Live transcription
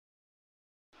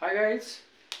Hi guys,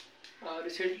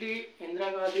 recently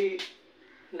Indira Gandhi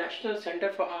National Center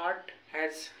for Art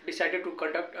has decided to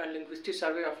conduct a linguistic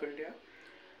survey of India.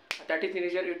 That is the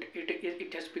reason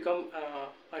it has become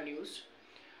a news.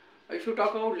 If you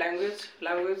talk about language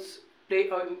play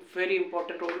a very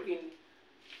important role in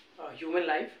human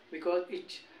life because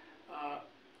it uh,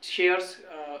 shares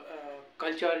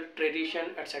culture,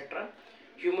 tradition, etc.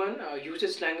 Human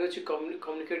uses language to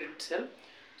communicate itself.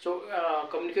 So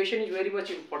communication is very much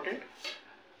important.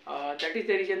 That is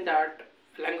the reason that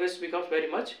language becomes very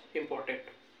much important.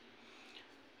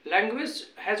 Language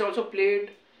has also played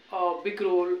a big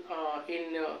role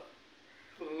in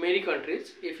many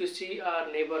countries. If you see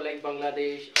our neighbor like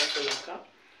Bangladesh or Sri Lanka,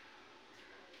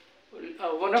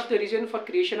 one of the reasons for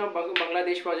creation of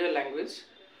Bangladesh was a language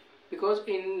because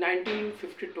in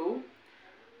 1952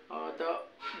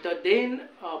 the then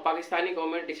Pakistani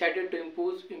government decided to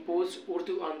impose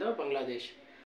Urdu on the Bangladesh.